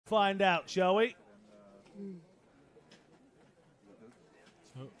find out, shall we?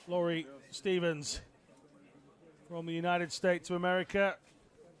 So, Laurie STEPHENS from the United States of America.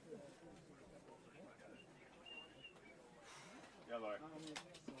 So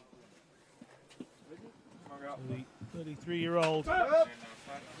the 33-year-old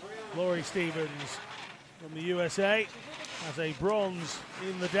Laurie STEPHENS from the USA has a bronze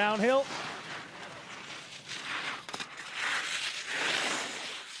in the downhill.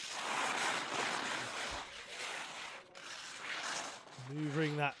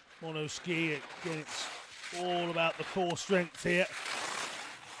 Maneuvering that mono ski, again, it's all about the core strength here.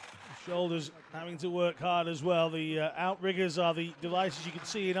 The shoulders having to work hard as well. The outriggers are the devices you can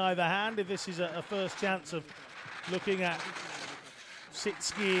see in either hand. If this is a first chance of looking at sit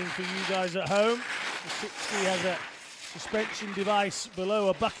skiing for you guys at home, the sit ski has a suspension device below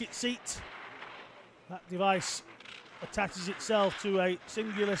a bucket seat. That device attaches itself to a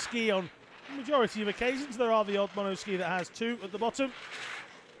singular ski on the majority of occasions. There are the odd mono ski that has two at the bottom.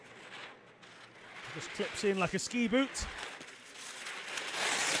 Just clips in like a ski boot.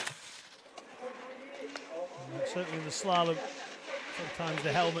 And certainly in the slalom, sometimes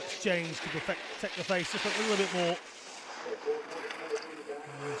the helmets change to protect the face just a little bit more.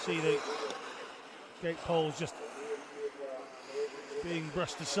 And you see the gate poles just being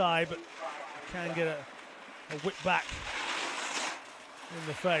brushed aside, but you can get a whip back in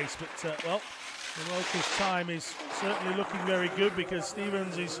the face. But well, the local's time is certainly looking very good because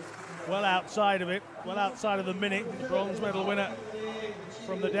STEPHENS is well outside of it, well outside of the minute. The bronze medal winner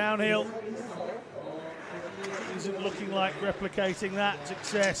from the downhill isn't looking like replicating that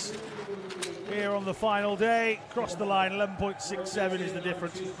success here on the final day. Across the line, 11.67 is the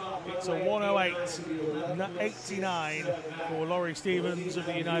difference. It's a 108.89 for Laurie STEPHENS of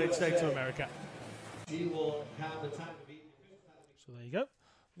the United States of America. So there you go.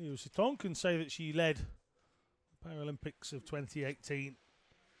 Liu Sitong can say that she led the Paralympics of 2018.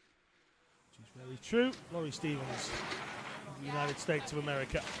 Which is very true. Laurie STEPHENS of the United States of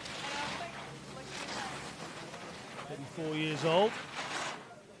America. 34 years old.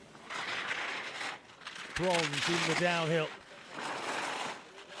 Bronze in the downhill.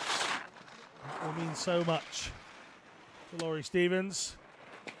 That will mean so much to Laurie STEPHENS.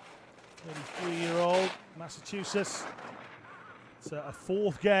 33-year-old, Massachusetts. It's a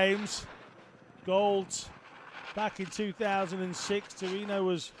fourth games. Gold back in 2006. Torino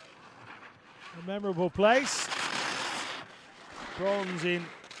was a memorable place. Bronze in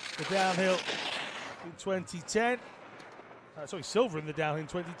the downhill in 2010. Sorry, silver in the downhill in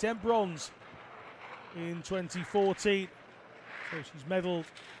 2010. Bronze in 2014. So she's medalled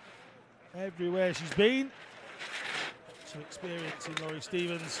everywhere she's been. Some experience in Laurie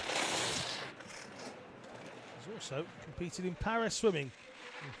STEPHENS. She's also competed in para swimming.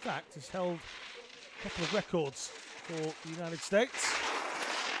 In fact, has held a couple of records for the United States.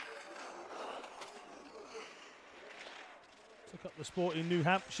 Took up the sport in New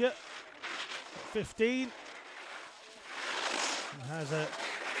Hampshire at 15. And has a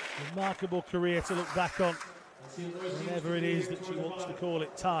remarkable career to look back on whenever it is that she wants to call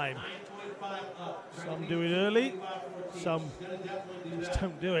it time. Some do it early, some just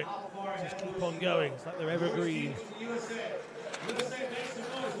don't do it. Just keep on going. It's like they're evergreen.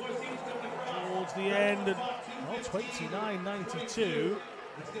 Towards the end, and 29.92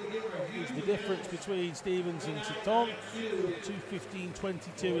 is the difference between STEPHENS and Sitong.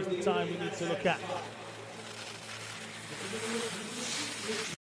 2:15.22 is the time we need to look at.